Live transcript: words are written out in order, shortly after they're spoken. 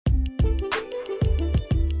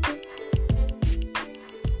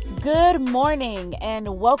Good morning and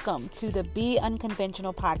welcome to the Be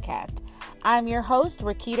Unconventional podcast. I'm your host,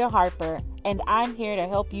 Rakita Harper, and I'm here to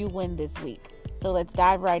help you win this week. So let's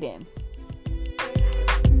dive right in.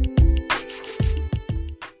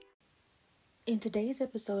 In today's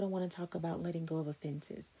episode, I want to talk about letting go of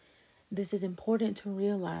offenses. This is important to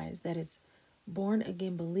realize that as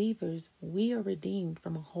born-again believers, we are redeemed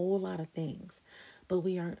from a whole lot of things, but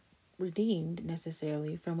we aren't redeemed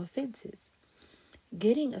necessarily from offenses.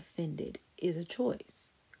 Getting offended is a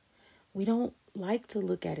choice. We don't like to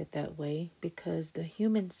look at it that way because the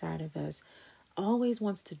human side of us always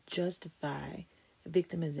wants to justify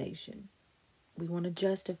victimization. We want to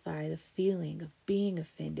justify the feeling of being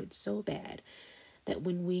offended so bad that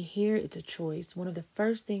when we hear it's a choice, one of the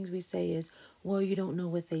first things we say is, well, you don't know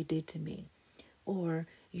what they did to me, or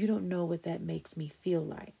you don't know what that makes me feel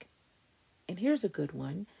like. And here's a good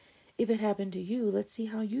one. If it happened to you, let's see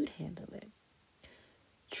how you'd handle it.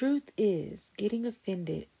 Truth is, getting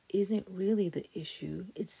offended isn't really the issue.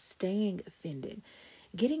 It's staying offended.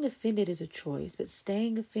 Getting offended is a choice, but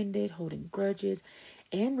staying offended, holding grudges,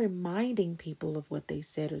 and reminding people of what they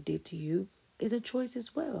said or did to you is a choice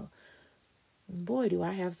as well. Boy, do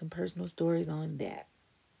I have some personal stories on that.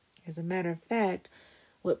 As a matter of fact,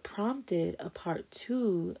 what prompted a part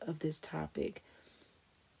 2 of this topic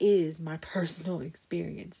is my personal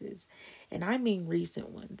experiences. And I mean recent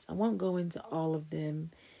ones. I won't go into all of them,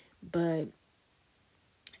 but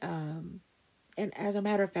and as a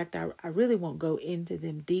matter of fact, I really won't go into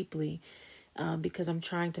them deeply because I'm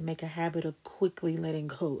trying to make a habit of quickly letting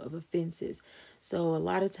go of offenses. So a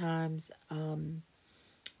lot of times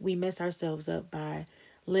we mess ourselves up by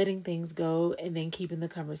letting things go and then keeping the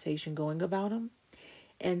conversation going about them.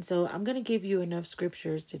 And so I'm going to give you enough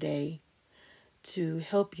scriptures today to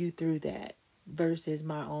help you through that versus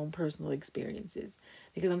my own personal experiences.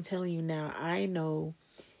 Because I'm telling you now, I know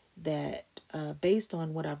that based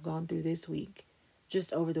on what I've gone through this week,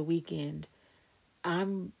 just over the weekend,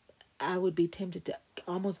 I would be tempted to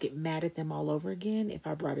almost get mad at them all over again if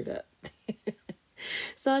I brought it up.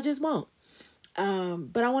 So I just won't.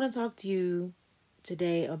 But I want to talk to you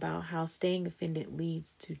today about how staying offended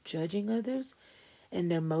leads to judging others and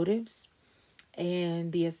their motives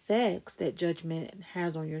and the effects that judgment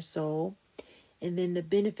has on your soul, and then the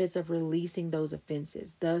benefits of releasing those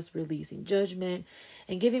offenses, thus releasing judgment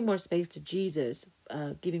and giving more space to Jesus,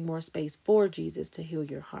 giving more space for Jesus to heal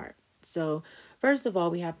your heart. So first of all,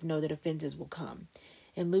 we have to know that offenses will come.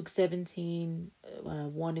 And Luke 17,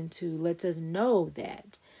 1 and 2 lets us know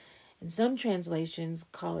that. And some translations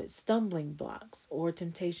call it stumbling blocks or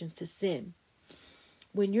temptations to sin.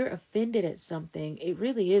 When you're offended at something, it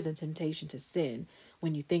really is a temptation to sin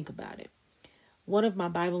when you think about it. One of my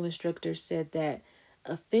Bible instructors said that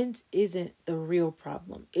offense isn't the real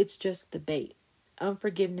problem. It's just the bait.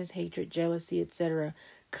 Unforgiveness, hatred, jealousy, etc.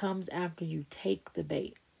 comes after you take the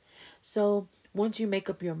bait. So once you make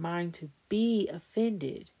up your mind to be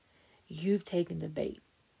offended, you've taken the bait.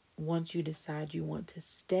 Once you decide you want to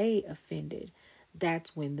stay offended,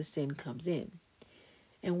 that's when the sin comes in.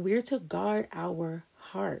 And we're to guard our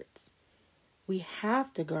hearts. We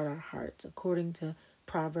have to guard our hearts according to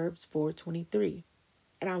Proverbs 4:23.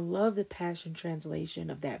 And I love the Passion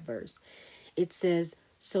Translation of that verse. It says,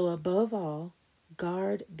 "So above all,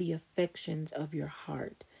 guard the affections of your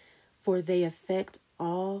heart, for they affect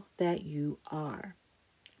all that you are.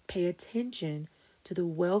 Pay attention to the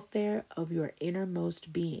welfare of your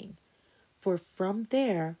innermost being, for from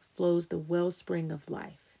there flows the wellspring of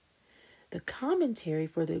life." The commentary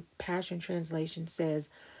for the Passion Translation says,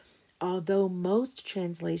 although most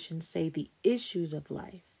translations say the issues of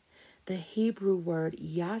life, the Hebrew word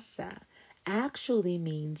yasa actually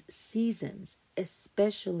means seasons,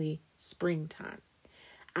 especially springtime.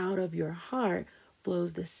 Out of your heart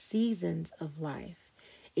flows the seasons of life.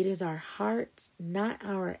 It is our hearts, not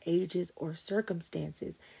our ages or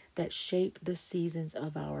circumstances, that shape the seasons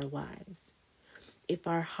of our lives. If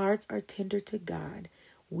our hearts are tender to God,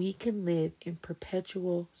 we can live in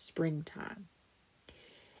perpetual springtime.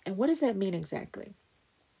 And what does that mean exactly?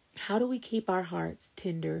 How do we keep our hearts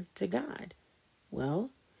tender to God? Well,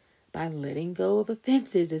 by letting go of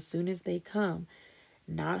offenses as soon as they come,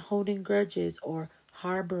 not holding grudges or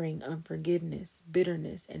harboring unforgiveness,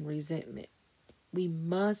 bitterness, and resentment. We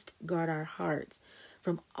must guard our hearts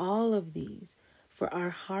from all of these, for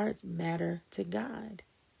our hearts matter to God.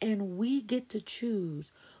 And we get to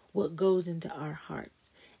choose what goes into our hearts.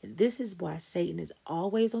 And this is why Satan is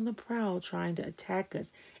always on the prowl trying to attack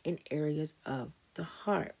us in areas of the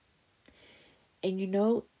heart. And you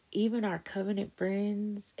know, even our covenant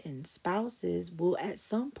friends and spouses will at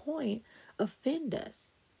some point offend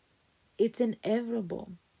us. It's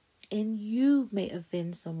inevitable. and you may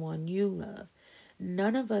offend someone you love.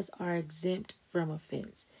 None of us are exempt from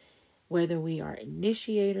offense, whether we are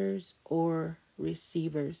initiators or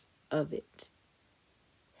receivers of it.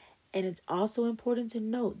 And it's also important to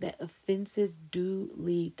note that offenses do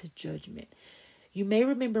lead to judgment. You may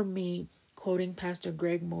remember me quoting Pastor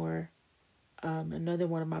Greg Moore, another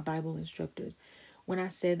one of my Bible instructors, when I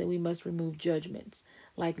said that we must remove judgments,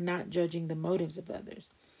 like not judging the motives of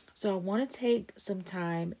others. So I want to take some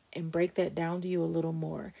time and break that down to you a little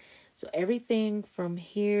more. So everything from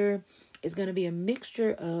here is going to be a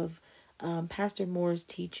mixture of Pastor Moore's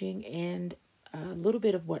teaching and a little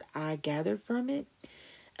bit of what I gathered from it.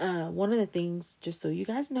 One of the things, just so you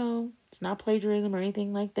guys know, it's not plagiarism or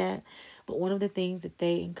anything like that, but one of the things that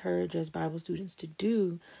they encourage us Bible students to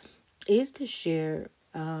do is to share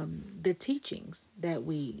the teachings that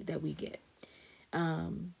we get.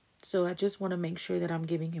 So I just want to make sure that I'm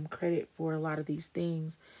giving him credit for a lot of these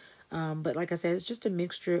things. But like I said, it's just a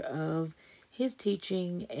mixture of his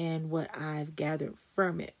teaching and what I've gathered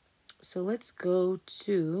from it. So let's go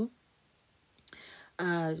to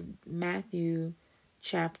Matthew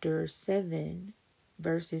chapter 7,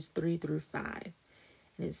 verses 3 through 5.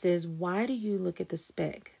 And it says, "Why do you look at the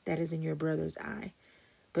speck that is in your brother's eye,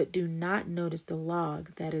 but do not notice the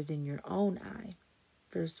log that is in your own eye?"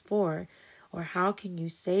 Verse 4, "Or how can you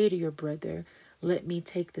say to your brother, 'Let me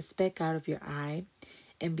take the speck out of your eye,'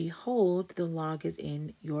 and behold, the log is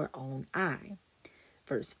in your own eye?"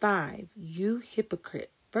 Verse 5, "You hypocrite,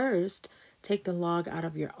 first take the log out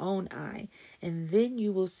of your own eye, and then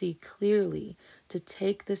you will see clearly to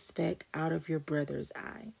take the speck out of your brother's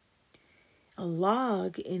eye." A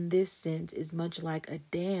log in this sense is much like a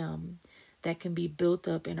dam that can be built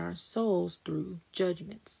up in our souls through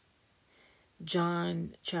judgments.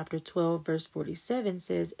 John chapter 12, verse 47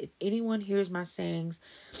 says, "If anyone hears my sayings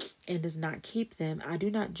and does not keep them, I do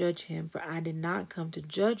not judge him, for I did not come to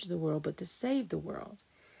judge the world, but to save the world."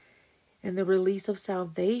 And the release of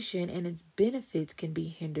salvation and its benefits can be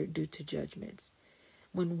hindered due to judgments.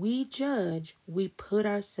 When we judge, we put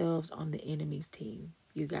ourselves on the enemy's team,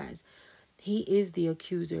 you guys. He is the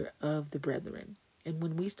accuser of the brethren. And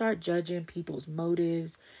when we start judging people's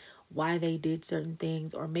motives, why they did certain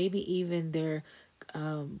things, or maybe even their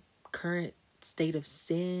current state of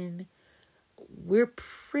sin, we're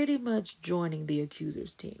pretty much joining the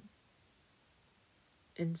accuser's team.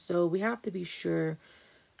 And so we have to be sure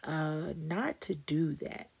not to do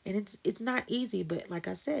that. And it's not easy, but like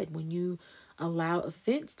I said, when you allow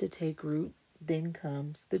offense to take root, then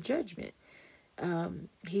comes the judgment.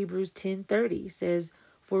 Hebrews 10:30 says,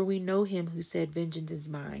 "For we know him who said, 'Vengeance is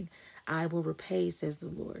mine, I will repay,' says the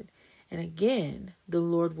Lord." And again, the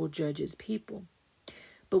Lord will judge his people.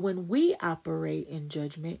 But when we operate in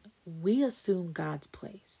judgment, we assume God's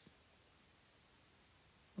place.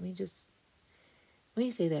 Let me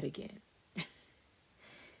say that again.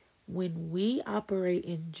 When we operate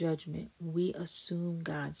in judgment, we assume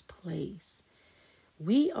God's place.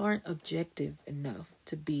 We aren't objective enough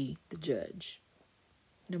to be the judge,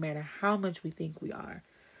 no matter how much we think we are.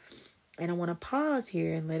 And I want to pause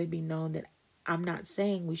here and let it be known that I'm not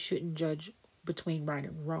saying we shouldn't judge between right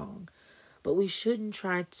and wrong, but we shouldn't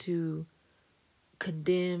try to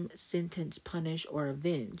condemn, sentence, punish, or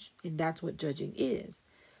avenge. And that's what judging is.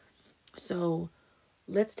 So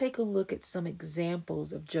let's take a look at some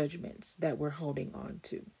examples of judgments that we're holding on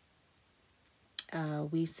to.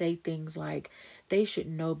 We say things like, "They should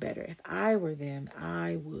know better. If I were them,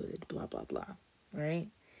 I would," blah, blah, blah, right?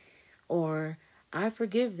 Or, "I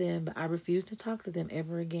forgive them, but I refuse to talk to them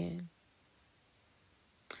ever again."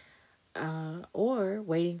 Or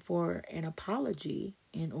waiting for an apology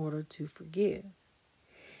in order to forgive.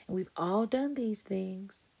 And we've all done these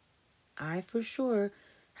things. I, for sure,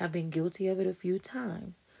 have been guilty of it a few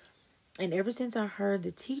times. And ever since I heard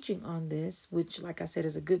the teaching on this, which, like I said,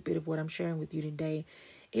 is a good bit of what I'm sharing with you today,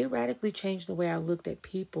 it radically changed the way I looked at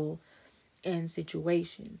people and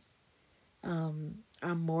situations. I'm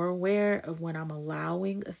more aware of when I'm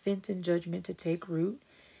allowing offense and judgment to take root,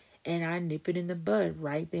 and I nip it in the bud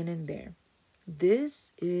right then and there.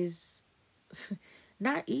 This is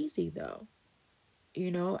not easy, though.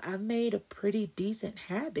 I've made a pretty decent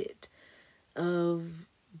habit of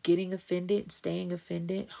getting offended, staying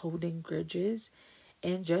offended, holding grudges,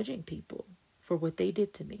 and judging people for what they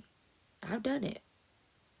did to me. I've done it.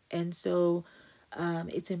 And so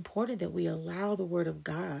it's important that we allow the Word of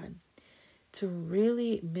God to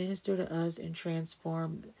really minister to us and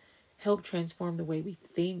help transform the way we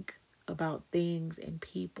think about things and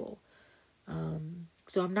people.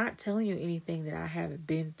 So I'm not telling you anything that I haven't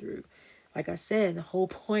been through. Like I said, the whole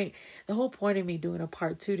point of me doing a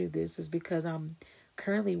part 2 to this is because I'm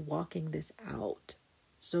currently walking this out.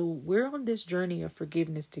 So we're on this journey of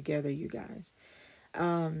forgiveness together, you guys.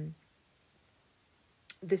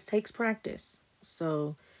 This takes practice.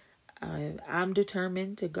 So I'm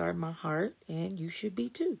determined to guard my heart, and you should be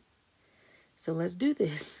too. So let's do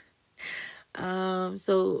this.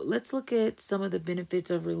 So let's look at some of the benefits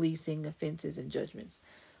of releasing offenses and judgments.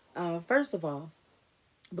 First of all,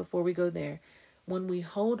 before we go there, when we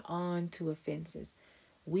hold on to offenses,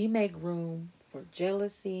 we make room for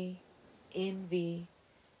jealousy, envy,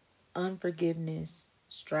 unforgiveness,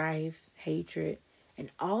 strife, hatred, and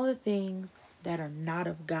all the things that are not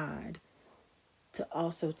of God to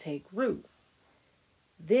also take root.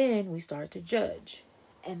 Then we start to judge.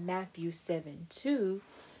 And Matthew 7:2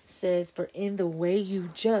 says, "For in the way you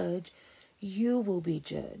judge, you will be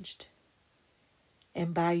judged.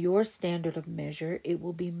 And by your standard of measure, it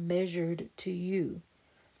will be measured to you."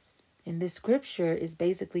 And this scripture is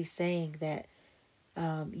basically saying that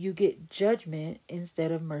you get judgment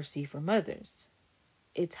instead of mercy from others.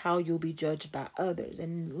 It's how you'll be judged by others.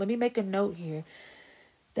 And let me make a note here.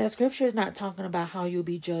 That scripture is not talking about how you'll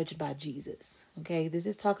be judged by Jesus. Okay, this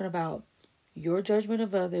is talking about your judgment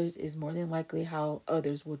of others is more than likely how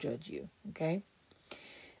others will judge you. Okay,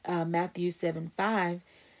 Matthew 7:5,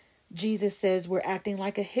 Jesus says we're acting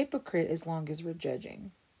like a hypocrite as long as we're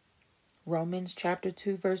judging. Romans chapter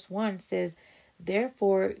 2 verse 1 says,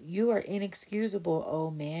 "Therefore you are inexcusable, O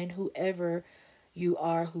man, whoever you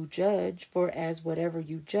are who judge, for as whatever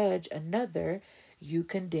you judge another, you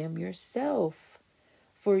condemn yourself.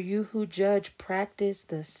 For you who judge practice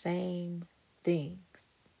the same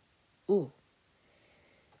things." Ooh.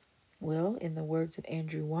 Well, in the words of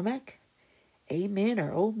Andrew Womack, amen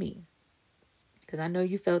or oh me. Because I know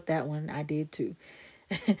you felt that one. I did too.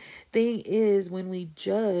 Thing is, when we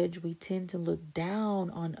judge, we tend to look down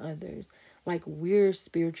on others like we're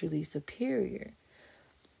spiritually superior.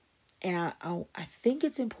 And I think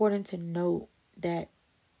it's important to note that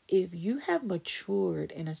if you have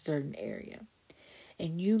matured in a certain area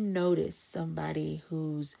and you notice somebody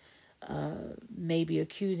who's maybe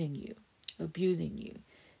accusing you, abusing you,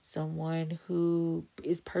 someone who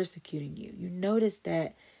is persecuting you, you notice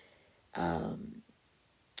that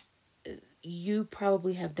you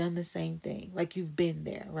probably have done the same thing. Like you've been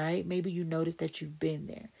there, right? Maybe you notice that you've been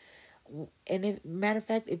there. And if, matter of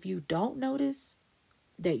fact, if you don't notice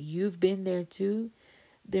that you've been there too,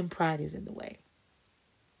 then pride is in the way.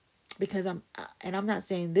 Because I'm not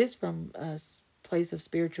saying this from a place of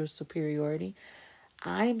spiritual superiority.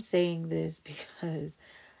 I'm saying this because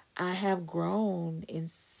I have grown in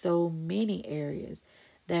so many areas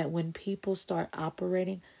that when people start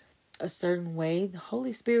operating a certain way, the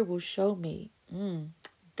Holy Spirit will show me,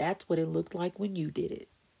 that's what it looked like when you did it.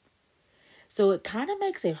 So it kind of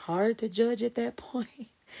makes it hard to judge at that point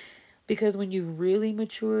because when you've really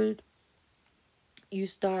matured, you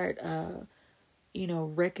start,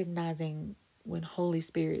 recognizing when Holy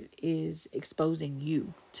Spirit is exposing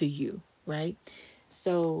you to you, right?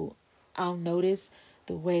 So I'll notice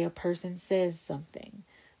the way a person says something,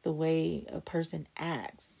 the way a person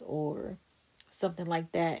acts, or something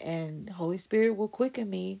like that, and Holy Spirit will quicken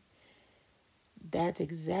me. That's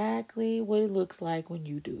exactly what it looks like when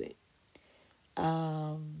you do it.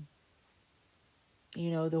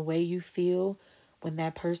 The way you feel when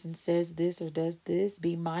that person says this or does this,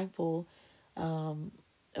 be mindful of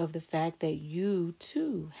the fact that you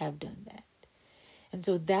too have done that. And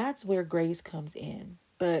so that's where grace comes in.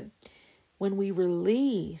 But when we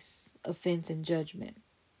release offense and judgment,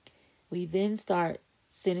 we then start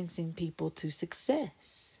sentencing people to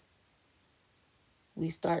success. We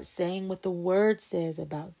start saying what the word says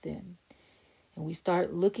about them. And we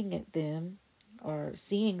start looking at them or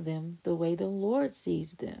seeing them the way the Lord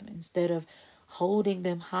sees them instead of holding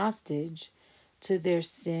them hostage to their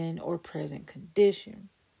sin or present condition.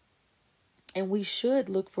 And we should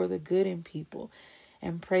look for the good in people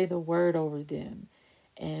and pray the word over them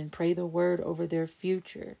and pray the word over their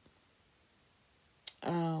future.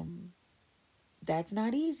 That's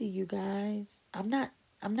not easy, you guys. I'm not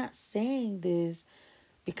saying this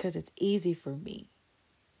because it's easy for me.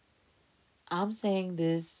 I'm saying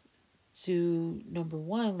this to, number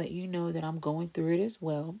one, let you know that I'm going through it as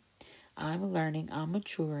well. I'm learning, I'm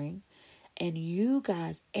maturing. And you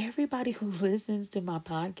guys, everybody who listens to my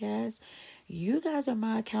podcast, you guys are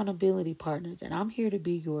my accountability partners, and I'm here to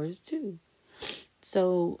be yours too.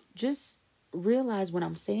 So just realize when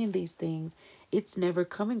I'm saying these things, it's never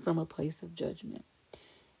coming from a place of judgment.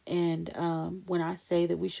 And when I say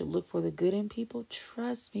that we should look for the good in people,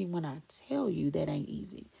 trust me when I tell you that ain't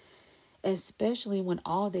easy. Especially when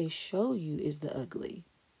all they show you is the ugly,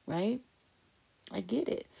 right? I get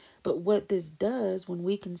it. But what this does, when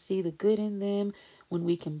we can see the good in them, when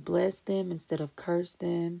we can bless them instead of curse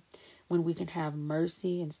them, when we can have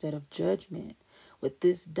mercy instead of judgment, what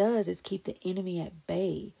this does is keep the enemy at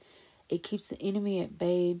bay. It keeps the enemy at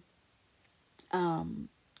bay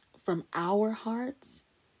from our hearts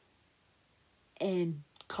and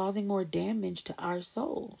causing more damage to our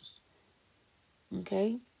souls.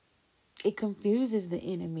 Okay? It confuses the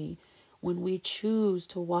enemy when we choose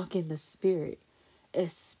to walk in the Spirit,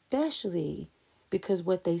 especially because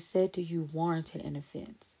what they said to you warranted an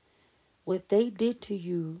offense. What they did to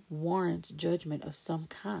you warrants judgment of some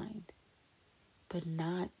kind, but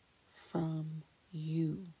not from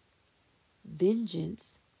you.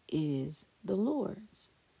 Vengeance is the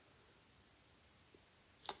Lord's.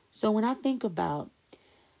 So when I think about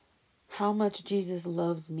how much Jesus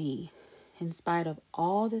loves me, in spite of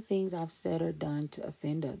all the things I've said or done to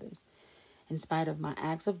offend others, in spite of my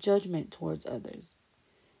acts of judgment towards others,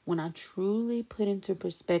 when I truly put into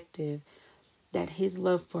perspective that his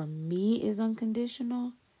love for me is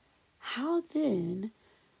unconditional, how then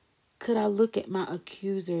could I look at my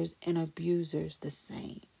accusers and abusers the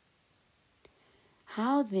same?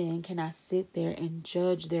 How then can I sit there and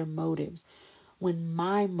judge their motives when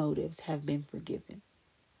my motives have been forgiven?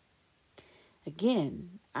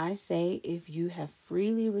 Again, I say if you have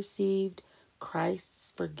freely received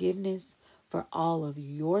Christ's forgiveness for all of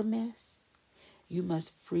your mess, you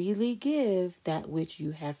must freely give that which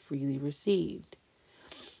you have freely received.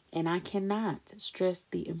 And I cannot stress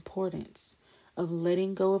the importance of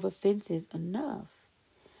letting go of offenses enough.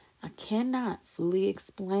 I cannot fully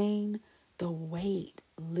explain the weight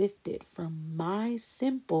lifted from my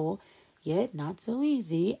simple, yet not so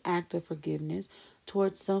easy, act of forgiveness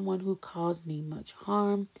towards someone who caused me much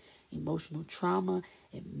harm, emotional trauma,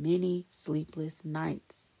 and many sleepless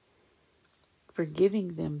nights.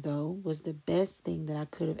 Forgiving them, though, was the best thing that I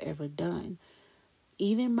could have ever done.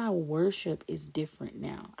 Even my worship is different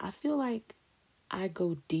now. I feel like I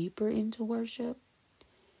go deeper into worship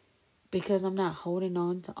because I'm not holding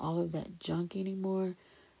on to all of that junk anymore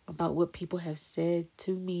about what people have said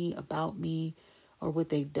to me, about me, or what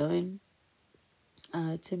they've done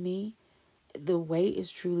to me. The weight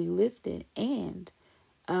is truly lifted. And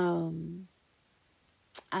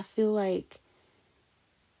I feel like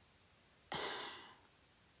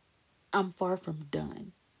I'm far from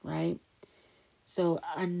done, right? So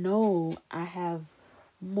I know I have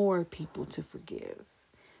more people to forgive,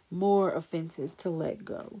 more offenses to let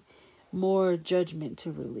go, more judgment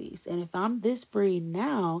to release. And if I'm this free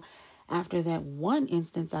now, after that one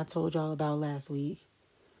instance I told y'all about last week,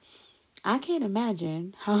 I can't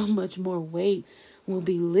imagine how much more weight will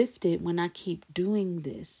be lifted when I keep doing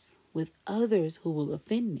this with others who will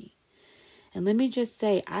offend me. And let me just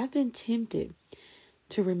say, I've been tempted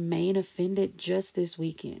to remain offended just this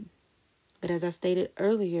weekend. But as I stated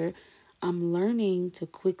earlier, I'm learning to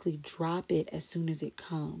quickly drop it as soon as it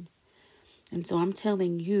comes. And so I'm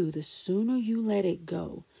telling you, the sooner you let it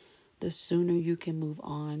go, the sooner you can move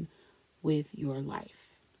on with your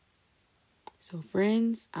life. So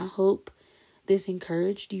friends, I hope this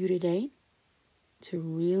encouraged you today to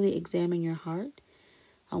really examine your heart.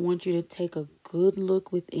 I want you to take a good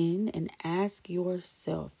look within and ask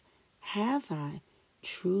yourself, have I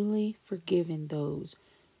truly forgiven those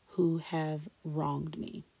who have wronged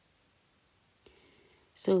me?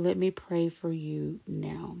 So let me pray for you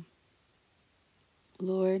now.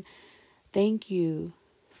 Lord, thank you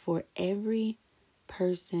for every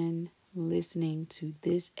person listening to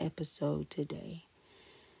this episode today.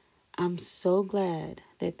 I'm so glad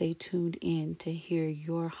that they tuned in to hear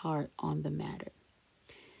your heart on the matter.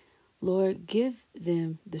 Lord, give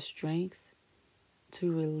them the strength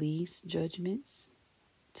to release judgments,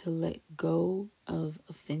 to let go of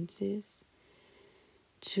offenses,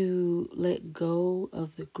 to let go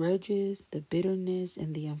of the grudges, the bitterness,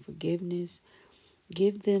 and the unforgiveness.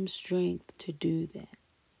 Give them strength to do that.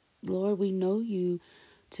 Lord, we know you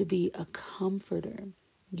to be a comforter.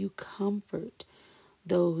 You comfort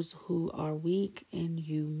those who are weak and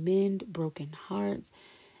you mend broken hearts.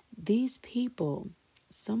 These people,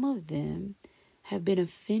 some of them have been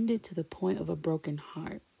offended to the point of a broken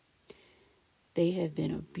heart. They have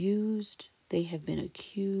been abused. They have been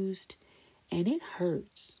accused. And it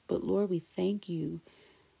hurts. But Lord, we thank you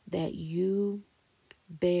that you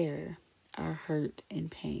bear our hurt and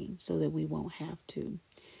pain so that we won't have to.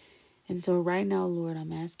 And so right now, Lord,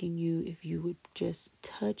 I'm asking you if you would just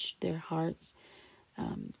touch their hearts,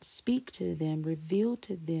 speak to them, reveal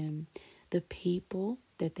to them the people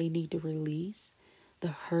that they need to release, the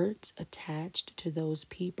hurts attached to those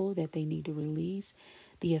people that they need to release,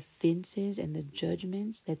 the offenses and the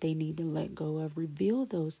judgments that they need to let go of. Reveal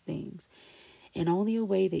those things in only a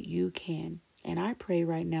way that you can. And I pray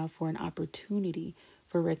right now for an opportunity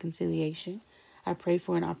for reconciliation. I pray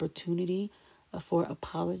for an opportunity for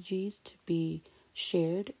apologies to be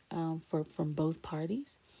shared from both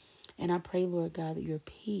parties. And I pray, Lord God, that your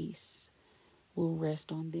peace will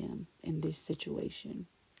rest on them in this situation.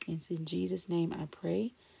 And it's in Jesus' name I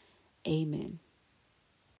pray. Amen.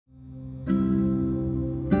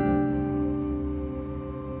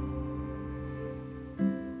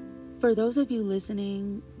 For those of you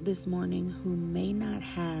listening this morning who may not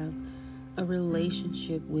have a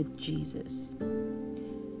relationship with Jesus,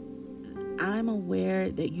 I'm aware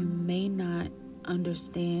that you may not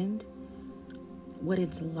understand what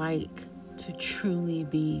it's like to truly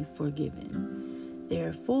be forgiven.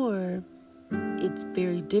 Therefore, it's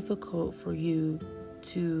very difficult for you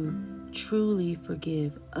to truly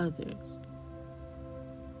forgive others.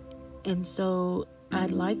 And so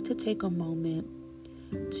I'd like to take a moment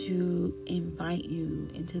to invite you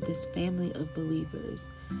into this family of believers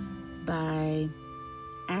by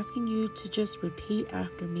asking you to just repeat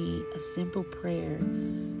after me a simple prayer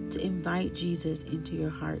to invite Jesus into your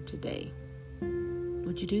heart today.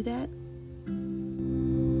 Would you do that?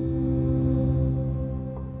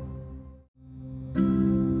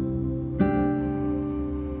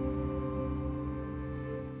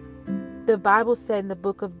 The Bible said in the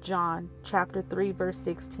book of John, chapter 3, verse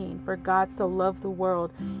 16, "For God so loved the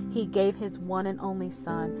world, he gave his one and only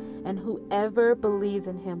Son, and whoever believes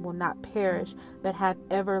in him will not perish, but have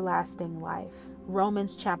everlasting life."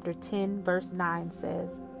 Romans chapter 10, verse 9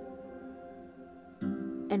 says,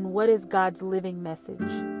 and what is God's living message?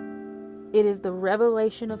 It is the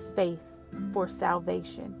revelation of faith for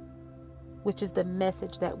salvation, which is the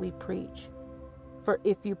message that we preach. For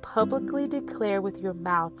if you publicly declare with your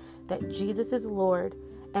mouth that Jesus is Lord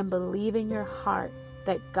and believe in your heart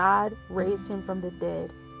that God raised him from the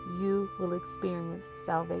dead, you will experience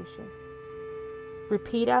salvation.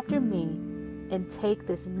 Repeat after me and take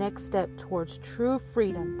this next step towards true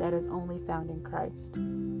freedom that is only found in Christ.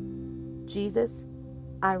 Jesus,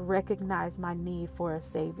 I recognize my need for a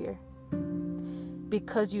Savior.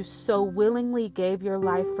 Because you so willingly gave your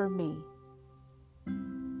life for me,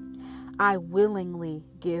 I willingly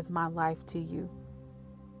give my life to you.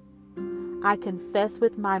 I confess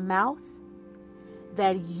with my mouth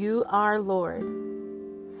that you are Lord,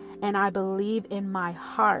 and I believe in my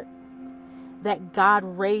heart that God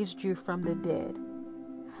raised you from the dead.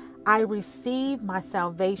 I receive my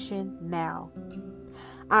salvation now.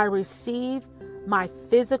 I receive my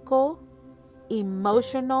physical,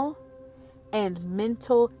 emotional, and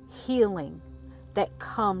mental healing that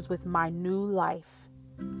comes with my new life.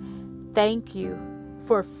 Thank you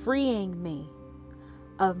for freeing me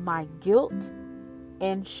of my guilt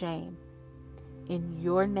and shame. In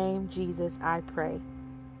your name, Jesus, I pray.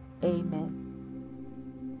 Amen.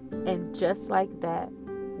 And just like that,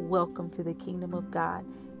 welcome to the kingdom of God.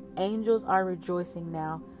 Angels are rejoicing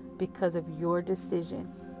now because of your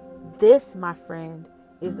decision. This, my friend,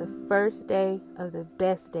 is the first day of the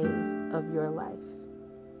best days of your life.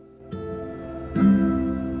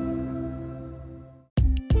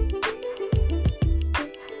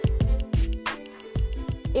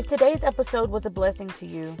 If today's episode was a blessing to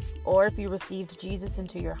you, or if you received Jesus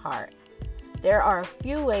into your heart, there are a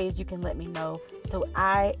few ways you can let me know so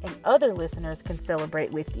I and other listeners can celebrate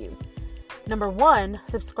with you. Number 1,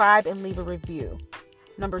 subscribe and leave a review.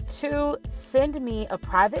 Number 2, send me a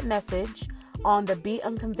private message on the Be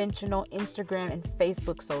Unconventional Instagram and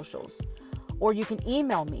Facebook socials. Or you can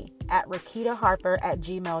email me at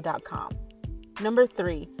rakitaharper@gmail.com. Number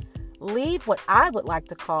 3, leave what I would like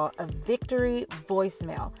to call a victory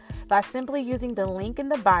voicemail by simply using the link in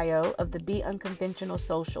the bio of the Be Unconventional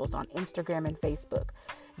socials on Instagram and Facebook.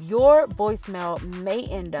 Your voicemail may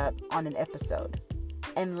end up on an episode.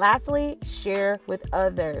 And lastly, share with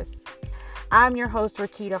others. I'm your host,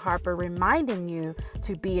 Rakita Harper, reminding you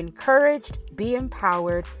to be encouraged, be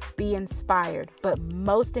empowered, be inspired, but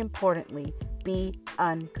most importantly, be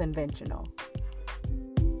unconventional.